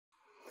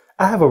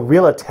I have a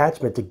real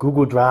attachment to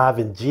Google Drive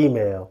and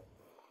Gmail.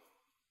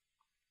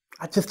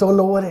 I just don't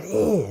know what it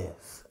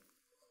is.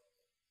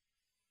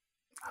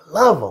 I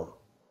love them.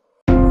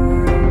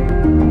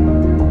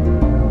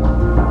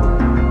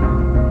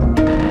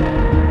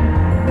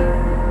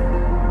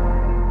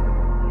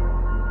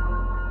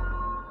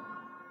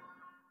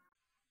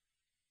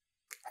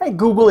 Hey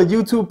Google and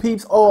YouTube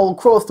peeps all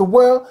across the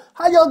world,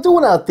 how y'all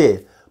doing out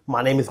there?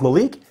 My name is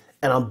Malik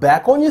and I'm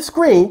back on your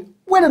screen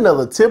with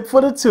another tip for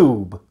the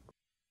tube.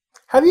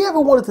 Have you ever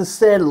wanted to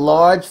send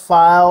large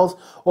files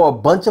or a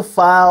bunch of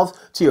files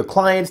to your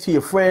clients, to your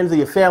friends, or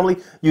your family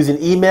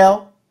using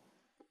email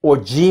or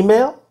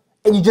Gmail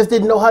and you just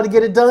didn't know how to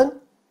get it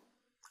done?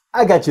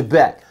 I got your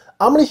back.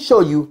 I'm going to show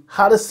you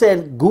how to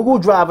send Google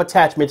Drive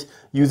attachments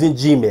using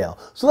Gmail.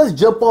 So let's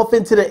jump off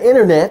into the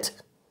internet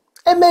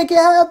and make it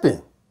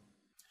happen.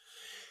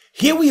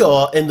 Here we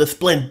are in the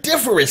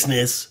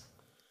splendiferousness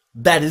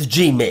that is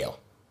Gmail.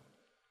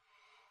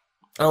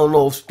 I don't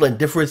know if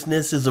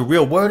splendiferousness is a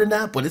real word or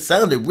not, but it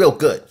sounded real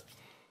good.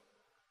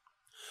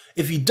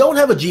 If you don't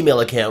have a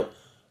Gmail account,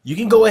 you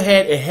can go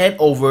ahead and head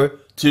over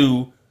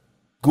to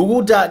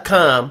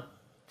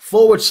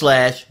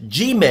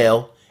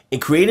google.com/Gmail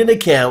and create an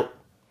account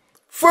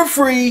for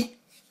free.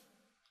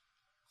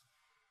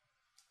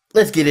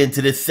 Let's get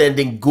into this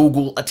sending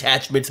Google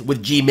attachments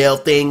with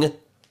Gmail thing.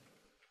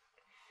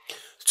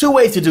 Two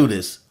ways to do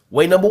this.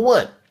 Way number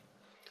one.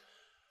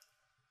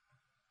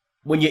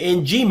 When you're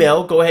in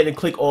Gmail, go ahead and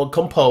click on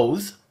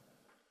Compose.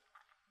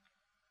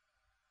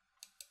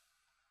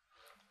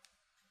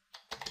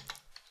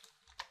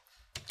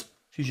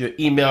 Choose your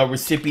email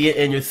recipient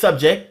and your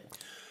subject.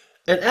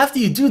 And after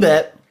you do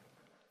that,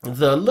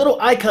 there's a little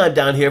icon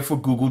down here for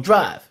Google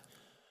Drive.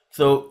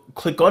 So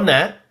click on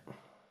that.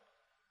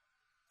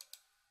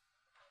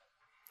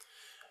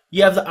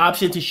 You have the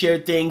option to share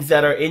things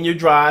that are in your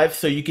drive,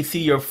 so you can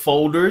see your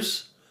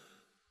folders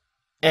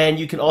and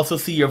you can also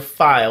see your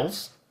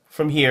files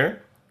from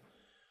here.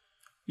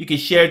 You can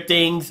share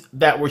things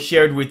that were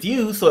shared with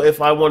you, so if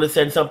I want to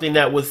send something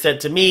that was sent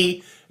to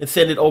me and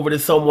send it over to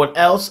someone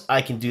else,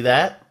 I can do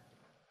that.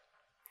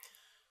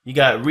 You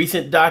got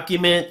recent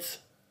documents,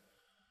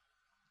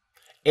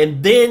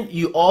 and then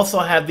you also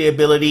have the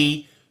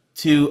ability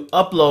to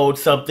upload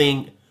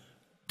something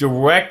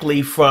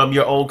directly from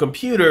your own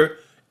computer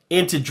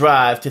into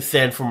Drive to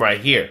send from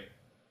right here.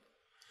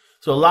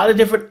 So a lot of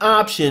different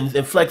options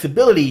and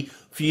flexibility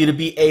for you to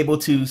be able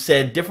to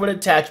send different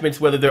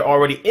attachments, whether they're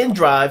already in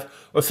Drive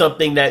or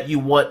something that you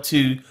want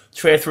to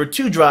transfer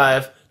to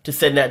Drive to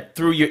send that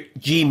through your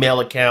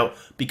Gmail account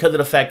because of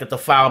the fact that the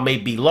file may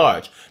be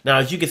large. Now,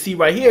 as you can see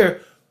right here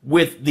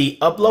with the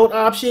upload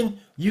option,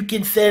 you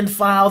can send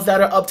files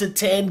that are up to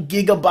 10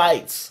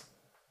 gigabytes.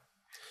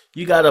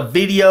 You got a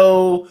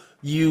video,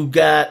 you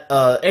got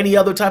any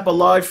other type of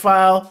large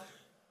file.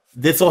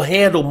 This will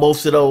handle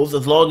most of those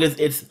as long as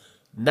it's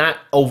not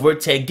over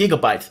 10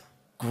 gigabytes.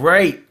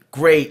 Great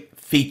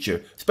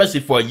feature, especially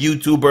for a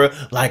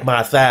YouTuber like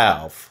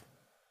myself.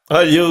 A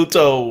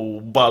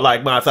YouTuber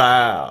like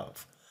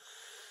myself.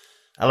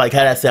 I like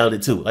how that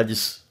sounded too. I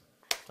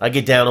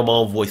get down on my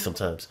own voice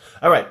sometimes.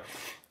 All right,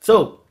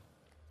 so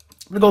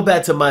I'm gonna go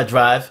back to my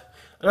Drive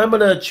and I'm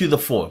gonna choose a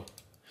form.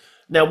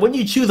 Now, when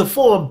you choose a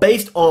form,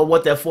 based on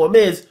what that form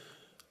is,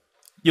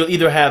 you'll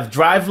either have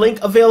Drive Link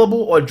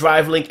available or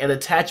Drive Link and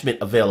attachment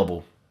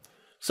available.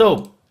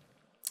 So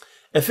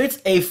if it's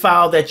a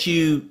file that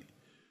you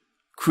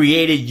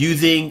created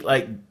using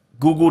like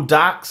Google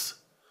Docs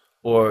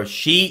or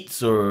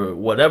Sheets or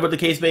whatever the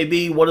case may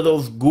be, one of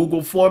those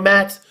Google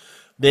formats,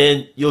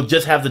 then you'll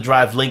just have the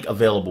Drive Link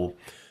available.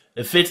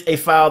 If it's a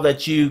file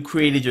that you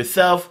created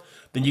yourself,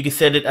 then you can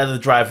send it as a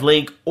Drive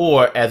Link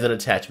or as an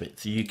attachment.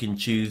 So you can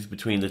choose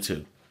between the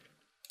two.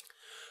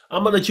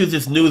 I'm going to choose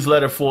this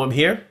newsletter form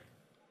here.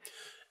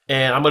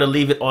 And I'm going to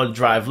leave it on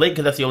Drive Link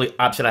because that's the only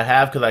option I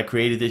have because I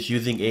created this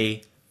using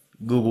a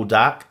Google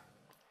Doc.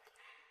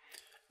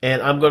 And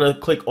I'm going to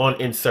click on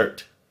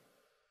Insert.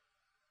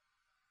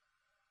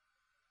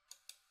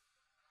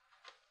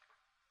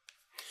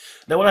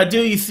 Now when I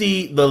do, you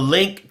see the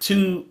link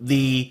to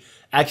the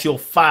actual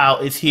file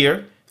is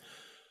here.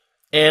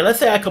 And let's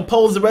say I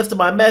compose the rest of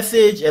my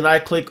message and I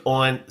click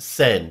on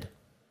Send.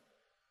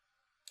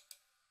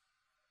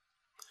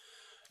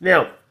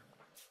 Now,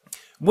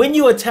 when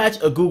you attach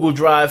a Google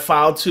Drive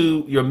file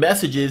to your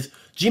messages,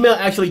 Gmail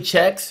actually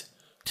checks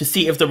to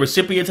see if the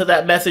recipients of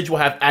that message will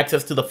have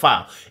access to the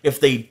file. If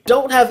they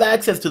don't have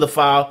access to the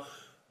file,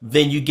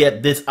 then you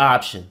get this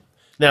option.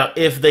 Now,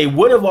 if they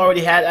would have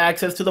already had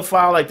access to the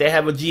file, like they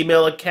have a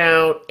Gmail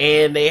account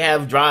and they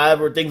have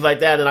Drive or things like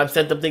that, and I've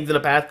sent them things in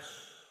the past,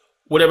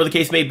 whatever the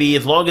case may be,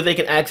 as long as they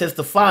can access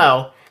the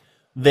file,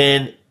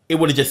 then it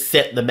would have just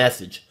sent the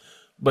message.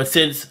 But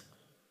since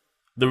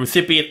the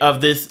recipient of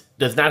this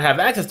does not have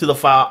access to the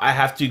file, I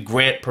have to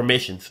grant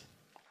permissions.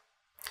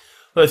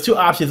 So there's two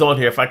options on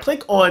here. If I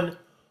click on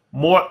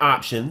More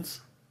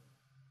Options,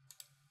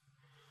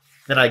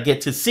 then I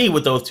get to see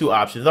what those two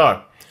options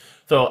are.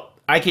 So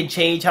I can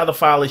change how the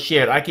file is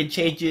shared. I can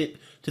change it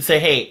to say,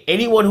 hey,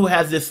 anyone who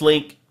has this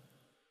link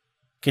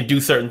can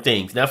do certain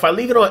things. Now, if I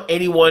leave it on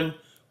anyone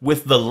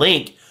with the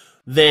link,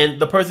 then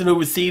the person who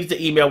receives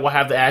the email will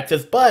have the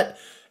access. But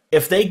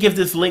if they give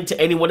this link to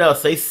anyone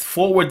else, they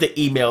forward the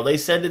email, they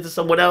send it to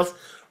someone else,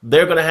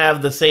 they're going to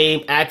have the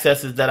same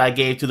accesses that I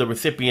gave to the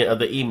recipient of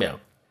the email.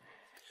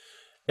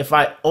 If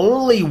I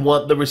only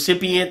want the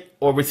recipient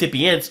or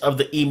recipients of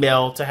the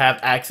email to have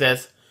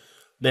access,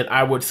 then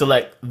I would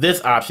select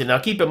this option. Now,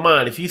 keep in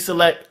mind, if you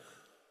select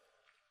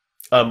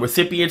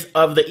recipients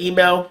of the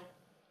email,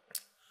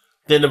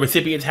 then the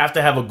recipients have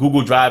to have a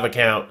Google Drive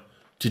account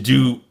to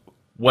do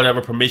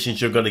whatever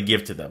permissions you're going to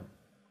give to them.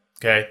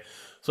 Okay,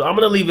 so I'm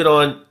going to leave it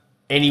on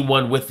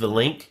anyone with the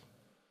link,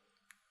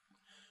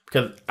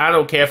 because I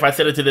don't care if I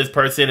send it to this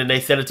person and they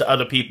send it to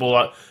other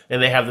people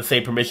and they have the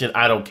same permission.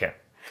 I don't care.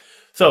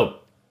 So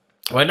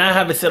right now I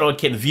have it set on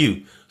can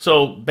view.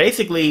 So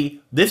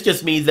basically this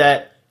just means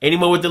that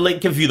anyone with the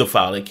link can view the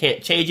file. They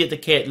can't change it, they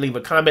can't leave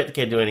a comment, they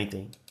can't do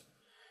anything.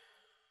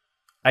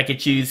 I can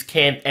choose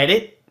can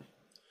edit.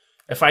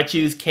 If I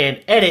choose can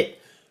edit,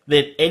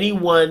 then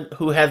anyone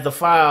who has the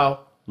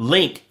file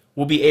link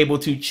will be able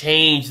to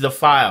change the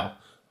file.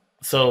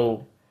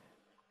 So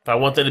if I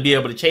want them to be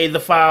able to change the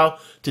file,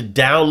 to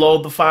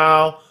download the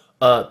file,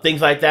 things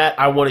like that,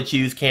 I want to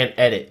choose can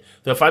edit.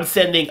 So if I'm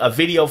sending a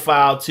video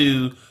file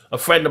to a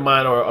friend of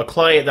mine or a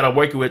client that I'm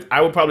working with,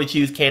 I would probably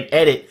choose can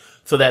edit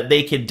so that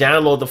they can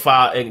download the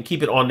file and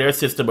keep it on their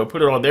system or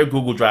put it on their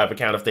Google Drive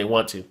account if they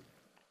want to. And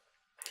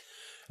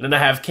then I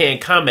have can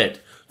comment.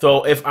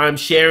 So if I'm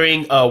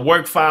sharing a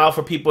work file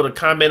for people to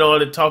comment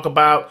on and talk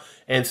about,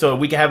 and so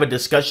we can have a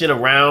discussion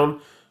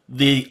around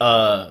the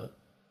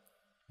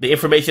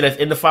information that's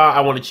in the file,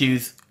 I want to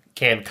choose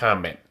can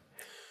comment.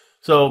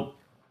 So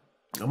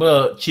I'm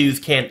going to choose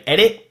can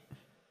edit.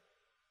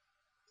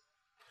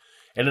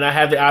 And then I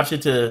have the option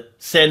to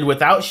send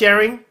without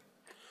sharing,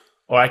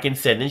 or I can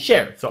send and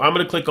share. So I'm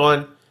going to click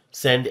on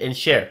send and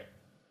share.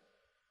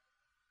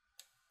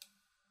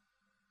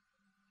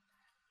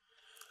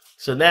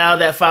 So now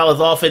that file is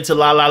off into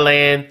La La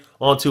Land,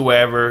 onto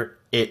wherever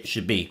it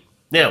should be.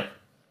 Now,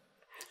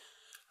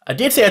 I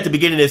did say at the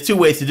beginning there's two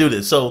ways to do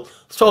this. So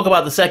let's talk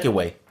about the second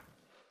way.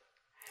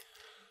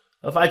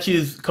 If I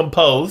choose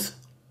compose,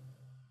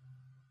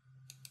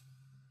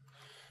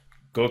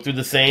 go through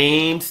the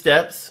same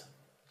steps.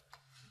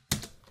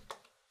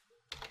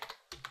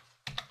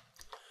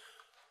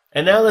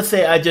 And now let's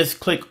say I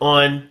just click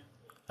on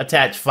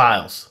attach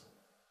files.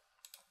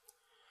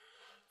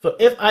 So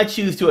if I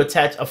choose to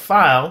attach a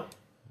file,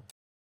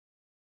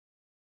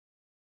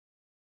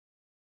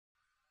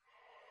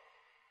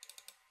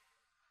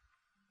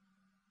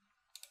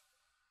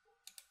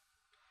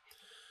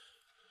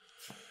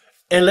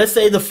 and let's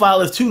say the file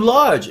is too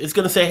large, it's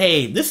going to say,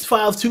 hey, this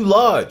file is too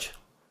large.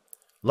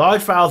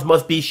 Large files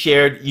must be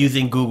shared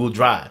using Google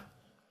Drive.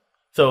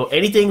 So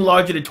anything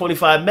larger than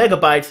 25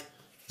 megabytes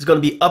is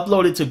going to be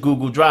uploaded to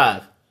Google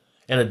Drive.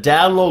 And a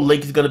download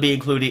link is going to be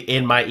included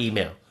in my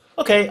email.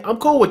 Okay, I'm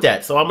cool with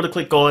that. So I'm going to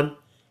click on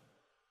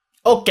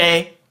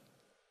OK.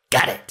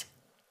 Got it.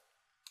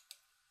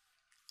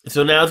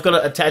 So now it's going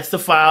to attach the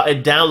file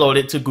and download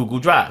it to Google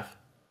Drive.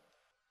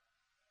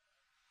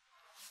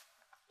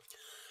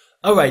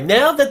 All right,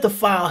 now that the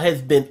file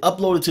has been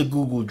uploaded to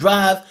Google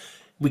Drive,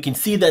 we can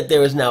see that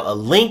there is now a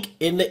link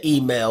in the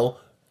email.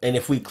 And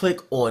if we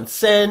click on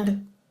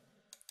send,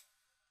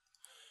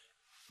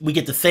 we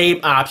get the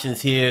same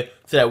options here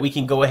so that we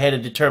can go ahead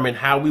and determine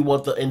how we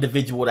want the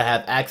individual to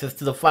have access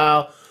to the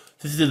file.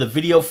 This is the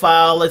video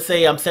file. Let's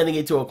say I'm sending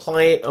it to a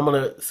client. I'm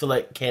going to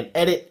select can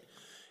edit,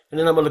 and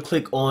then I'm going to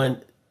click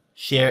on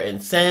share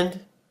and send.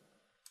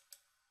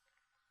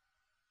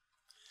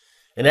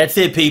 And that's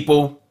it,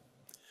 people.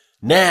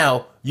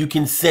 Now you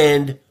can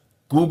send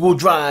Google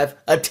Drive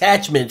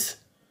attachments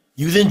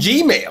using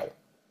Gmail.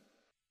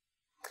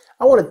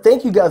 I want to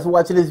thank you guys for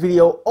watching this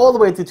video all the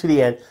way through to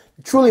the end.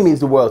 It truly means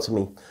the world to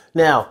me.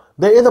 Now,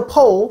 there is a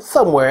poll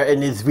somewhere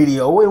in this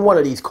video in one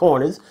of these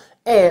corners,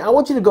 and I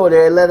want you to go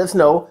there and let us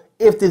know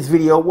if this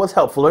video was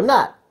helpful or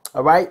not.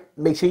 All right?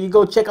 Make sure you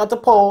go check out the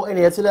poll and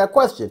answer that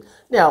question.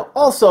 Now,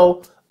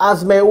 also,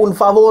 hazme un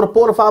favor,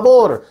 por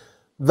favor.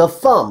 The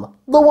thumb,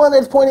 the one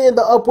that's pointing in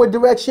the upward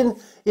direction.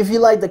 If you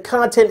like the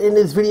content in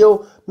this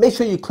video, make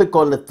sure you click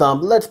on the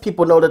thumb. Lets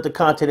people know that the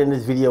content in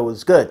this video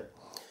is good.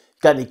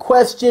 Got any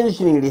questions,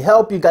 you need any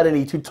help, you got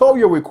any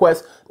tutorial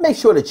requests, make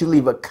sure that you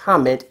leave a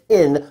comment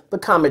in the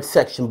comment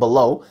section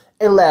below.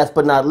 And last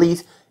but not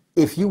least,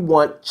 if you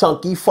want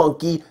chunky,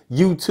 funky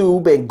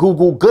YouTube and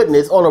Google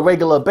goodness on a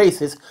regular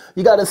basis,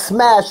 you got to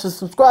smash the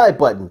subscribe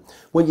button.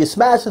 When you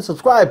smash the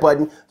subscribe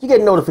button, you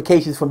get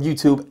notifications from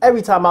YouTube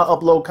every time I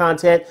upload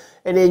content,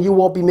 and then you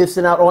won't be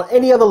missing out on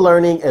any other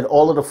learning and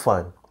all of the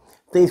fun.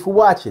 Thanks for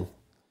watching.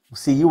 We'll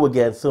see you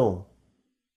again soon.